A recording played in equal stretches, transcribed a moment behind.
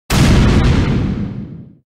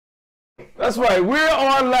That's right. We're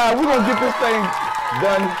on live. We're going to get this thing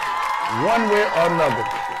done one way or another.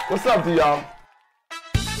 What's up to y'all?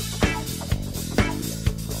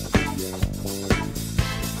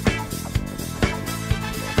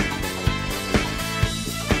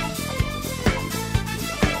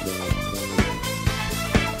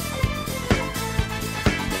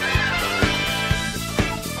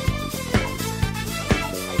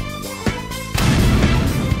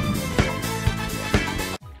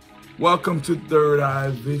 Welcome to Third Eye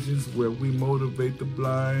Visions, where we motivate the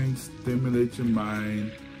blind, stimulate your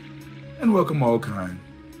mind, and welcome all kind.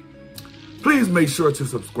 Please make sure to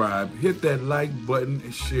subscribe, hit that like button,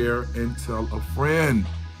 and share, and tell a friend.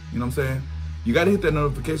 You know what I'm saying? You got to hit that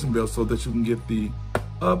notification bell so that you can get the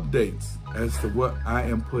updates as to what I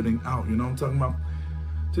am putting out. You know what I'm talking about?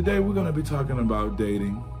 Today we're going to be talking about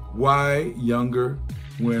dating, why younger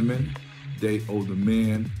women date older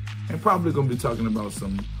men, and probably going to be talking about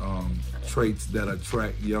some traits that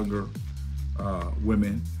attract younger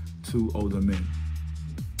women to older men.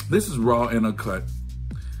 This is raw and uncut.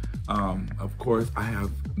 Of course, I have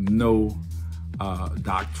no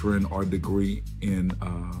doctrine or degree in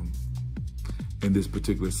this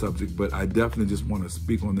particular subject, but I definitely just want to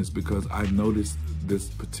speak on this because I noticed this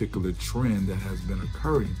particular trend that has been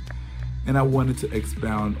occurring, and I wanted to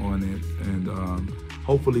expound on it and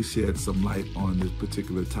hopefully shed some light on this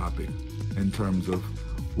particular topic in terms of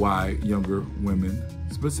why younger women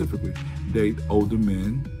specifically date older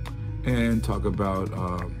men, and talk about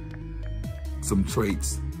some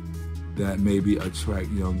traits that maybe attract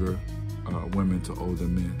younger women to older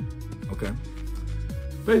men. Okay?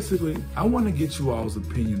 Basically, I want to get you all's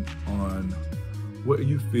opinion on what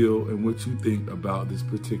you feel and what you think about this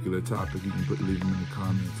particular topic. You can leave them in the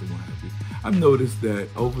comments and what have you. I've noticed that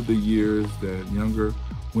over the years that younger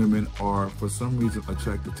women are, for some reason,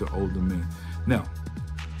 attracted to older men. Now,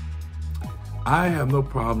 I have no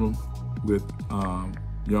problem with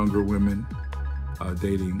younger women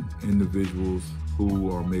dating individuals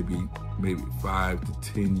who are maybe 5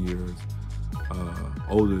 to 10 years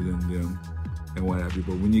older than them and what have you.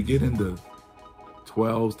 But when you get into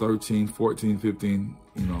 12, 13, 14, 15,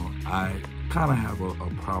 you know, I kind of have a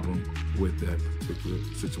problem with that particular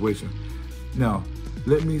situation. Now,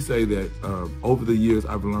 let me say that over the years,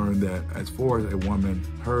 I've learned that as far as a woman,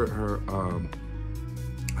 her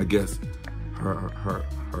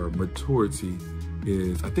maturity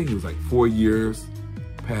is, I think it was like 4 years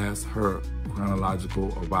past her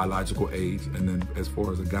chronological or biological age. And then as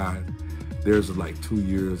far as a guy, there's like 2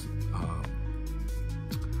 years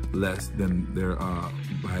less than their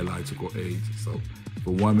biological age. So if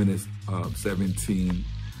a woman is 17,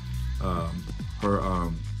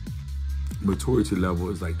 her maturity level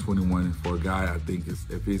is like 21, and for a guy, I think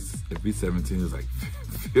if he's 17, it's like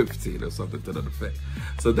 15 or something to that effect.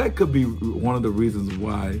 So that could be one of the reasons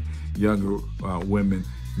why younger women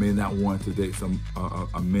may not want to date some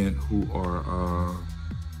men who are a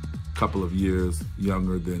couple of years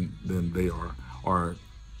younger than they are, or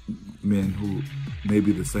men who may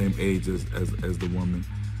be the same age as the woman,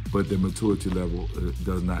 but their maturity level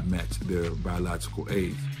does not match their biological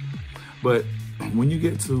age. But when you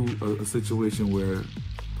get to a situation where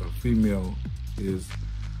a female is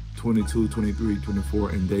 22, 23, 24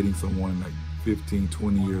 and dating someone like 15,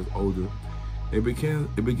 20 years older, it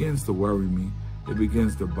begins to worry me. It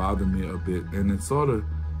begins to bother me a bit, and it sort of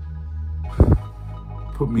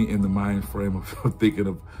put me in the mind frame of thinking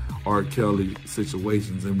of R. Kelly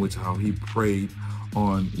situations in which how he preyed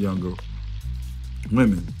on younger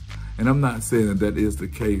women. And I'm not saying that is the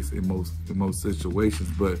case in most situations,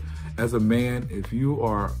 but as a man, if you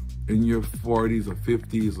are in your 40s or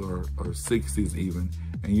 50s or 60s even,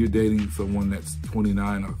 and you're dating someone that's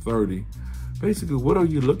 29 or 30, basically, what are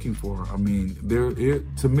you looking for? I mean,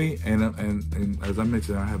 to me, and as I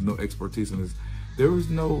mentioned, I have no expertise in this. There's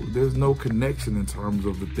no connection in terms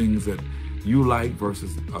of the things that you like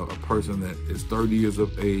versus a person that is 30 years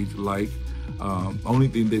of age like. Only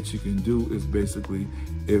thing that you can do is basically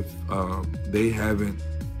if they haven't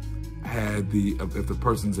had if the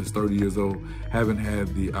person that's 30 years old haven't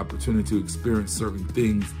had the opportunity to experience certain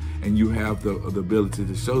things, and you have the ability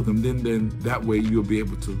to show them, then that way you'll be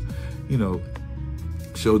able to, you know,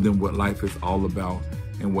 show them what life is all about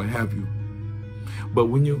and what have you. But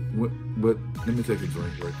but let me take a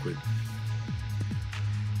drink right quick.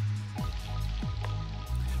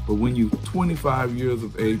 But when you're 25 years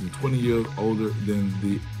of age and 20 years older than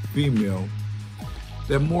the female,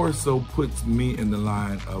 that more so puts me in the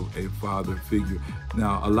line of a father figure.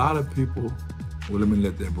 Now, a lot of people, well, let me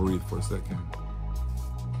let that breathe for a second.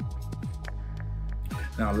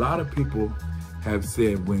 Now, a lot of people have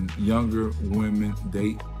said when younger women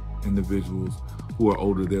date individuals who are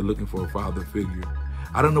older, they're looking for a father figure.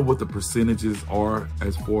 I don't know what the percentages are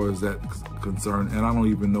as far as that concerned, and I don't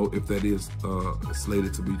even know if that is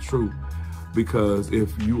slated to be true, because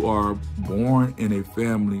if you are born in a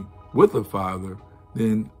family with a father,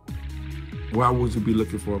 then why would you be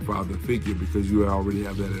looking for a father figure? Because you already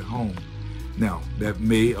have that at home. Now, that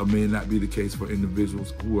may or may not be the case for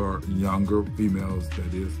individuals who are younger, females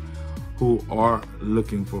that is, who are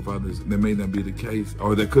looking for fathers. That may not be the case,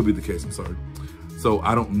 or that could be the case, I'm sorry. So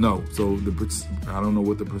I don't know. So I don't know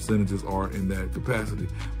what the percentages are in that capacity.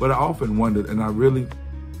 But I often wondered, and I really,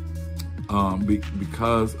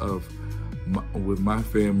 because of with my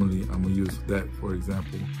family, I'm gonna use that for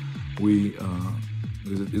example. We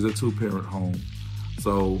is a two-parent home.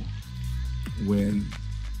 So when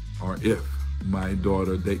or if my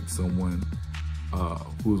daughter dates someone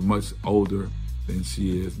who's much older than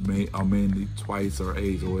she is, mainly twice her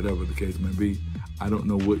age or whatever the case may be, I don't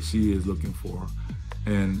know what she is looking for.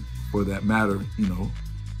 And for that matter, you know,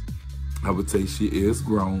 I would say she is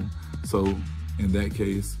grown. So in that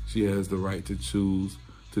case, she has the right to choose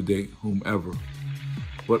to date whomever.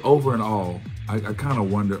 But over and all, I kind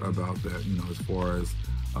of wonder about that, you know, as far as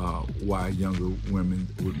why younger women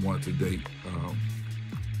would want to date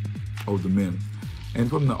older men. And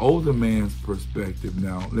from the older man's perspective,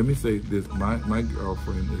 now, let me say this, my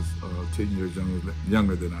girlfriend is 10 years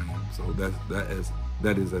younger than I am. So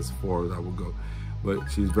that is as far as I will go. But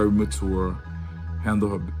she's very mature,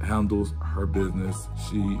 handles her business.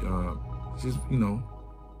 She's, you know,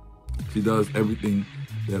 she does everything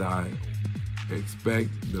that I expect,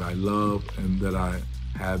 that I love, and that I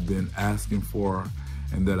have been asking for,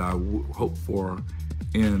 and that I hope for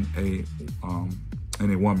in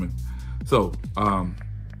a woman. So,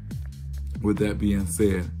 with that being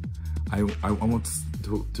said, I want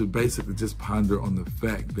to basically just ponder on the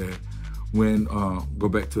fact that when go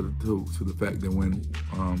back to the fact that when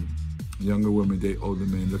younger women date older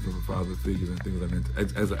men looking for father figures and things like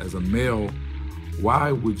that, as a male,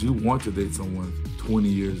 why would you want to date someone 20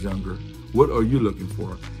 years younger? What are you looking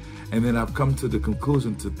for? And then I've come to the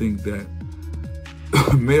conclusion to think that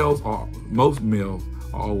most males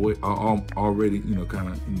are already, you know, kind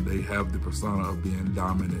of, they have the persona of being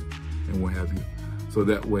dominant and what have you. So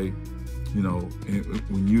that way, you know,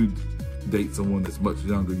 when you date someone that's much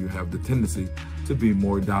younger, you have the tendency to be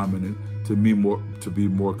more dominant, to be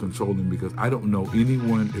more controlling, because I don't know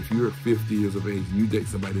anyone, if you're 50 years of age and you date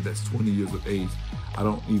somebody that's 20 years of age, I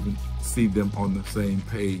don't even see them on the same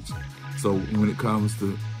page. So when it comes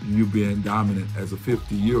to you being dominant as a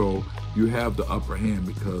 50-year-old, you have the upper hand,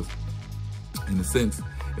 because in a sense,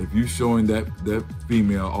 if you're showing that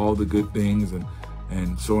female all the good things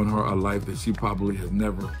and showing her a life that she probably has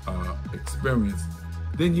never experienced,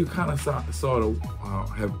 then you kind of sort of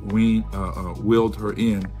have wheeled her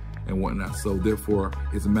in and whatnot. So therefore,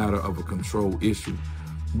 it's a matter of a control issue.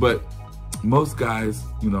 But most guys,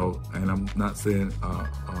 you know, and I'm not saying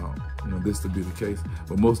you know, this to be the case,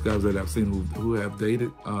 but most guys that I've seen who have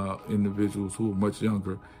dated individuals who are much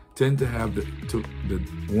younger tend to have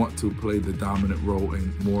want to play the dominant role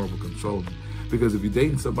and more of a controlling. Because if you're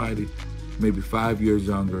dating somebody maybe 5 years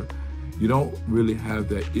younger, you don't really have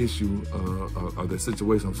that issue or the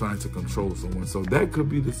situation of trying to control someone. So that could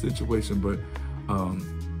be the situation. But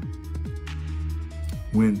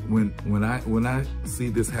when I see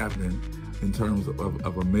this happening in terms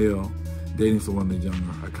of a male dating someone that's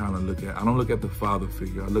younger, I kind of I don't look at the father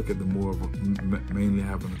figure. I look at the more of mainly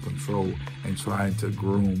having a control and trying to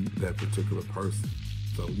groom that particular person.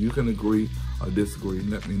 So you can agree or disagree and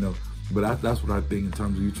let me know. But that's what I think in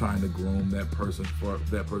terms of you trying to groom that person for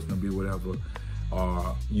that person to be whatever,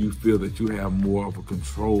 you feel that you have more of a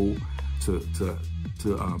control to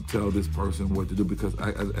tell this person what to do. Because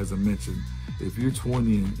as I mentioned, if you're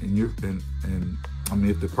 20 and you're and I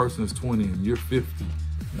mean, if the person is 20 and you're 50,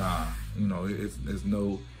 nah, you know,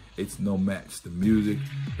 it's no match. The music,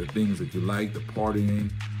 the things that you like, the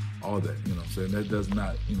partying, all that, you know what I'm saying? That does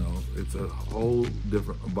not, you know, it's a whole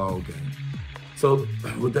different ball game. So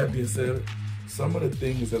with that being said, some of the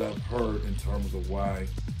things that I've heard in terms of why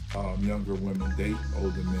younger women date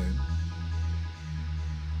older men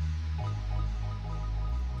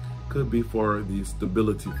could be for the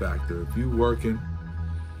stability factor. If you're working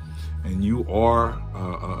and you are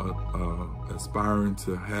aspiring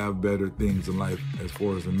to have better things in life as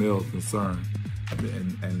far as the male is concerned,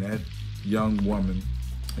 and that young woman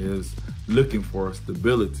is looking for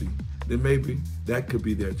stability, then maybe that could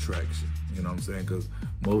be their attraction. You know what I'm saying? Because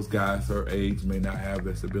most guys her age may not have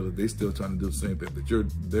that stability. They're still trying to do the same thing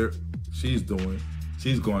that she's doing.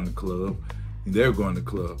 She's going to club, they're going to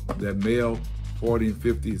club. That male 40 and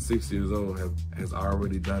 50 and 60 years old has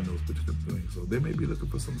already done those particular things. So they may be looking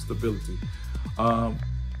for some stability.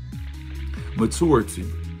 Maturity.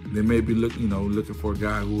 They may be looking for a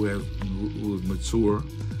guy who is mature,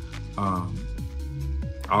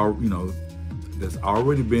 that's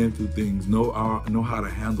already been through things, know how to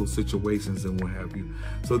handle situations and what have you.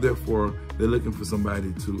 So therefore, they're looking for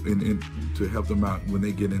somebody to help them out when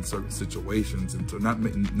they get in certain situations, and to not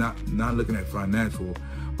looking at financial,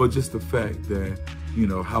 but just the fact that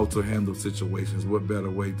how to handle situations. What better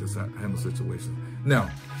way to handle situations? Now,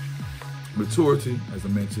 maturity, as I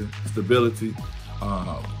mentioned, stability.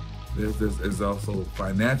 There's also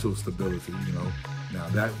financial stability. Now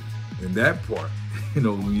that in that part,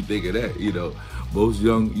 when you think of that, most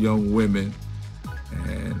young women,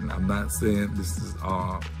 and I'm not saying this is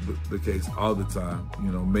the case all the time,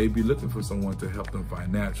 may be looking for someone to help them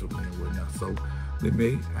financially and whatnot. So they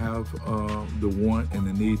may have the want and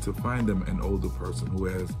the need to find them an older person who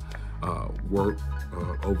has worked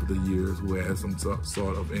over the years, who has some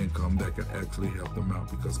sort of income that can actually help them out,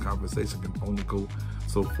 because conversation can only go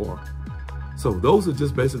so far. So those are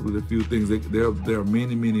just basically the few things. There are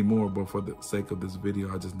many, many more, but for the sake of this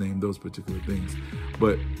video, I just named those particular things.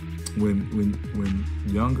 But when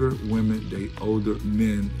younger women date older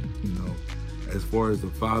men, as far as the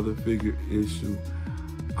father figure issue,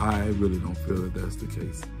 I really don't feel that that's the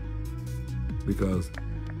case, because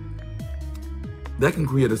that can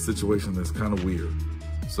create a situation that's kind of weird.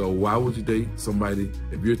 So why would you date somebody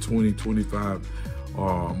if you're 20, 25?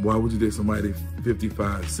 Why would you date somebody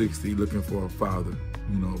 55, 60 looking for a father?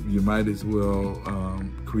 You might as well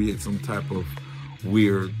create some type of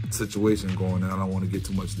weird situation going on. I don't want to get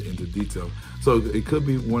too much into detail. So it could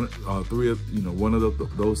be one of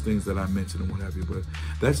those things that I mentioned and what have you. But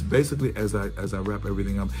that's basically, as I wrap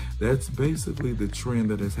everything up, that's basically the trend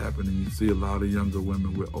that is happening. You see a lot of younger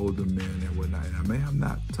women with older men and whatnot. And I may have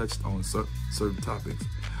not touched on certain topics,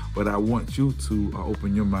 but I want you to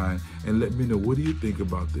open your mind and let me know, what do you think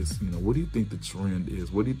about this? What do you think the trend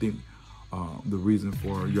is? What do you think the reason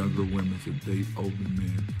for younger women to date older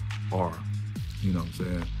men are? You know what I'm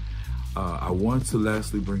saying? I want to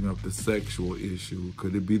lastly bring up the sexual issue.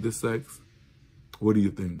 Could it be the sex? What do you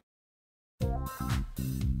think?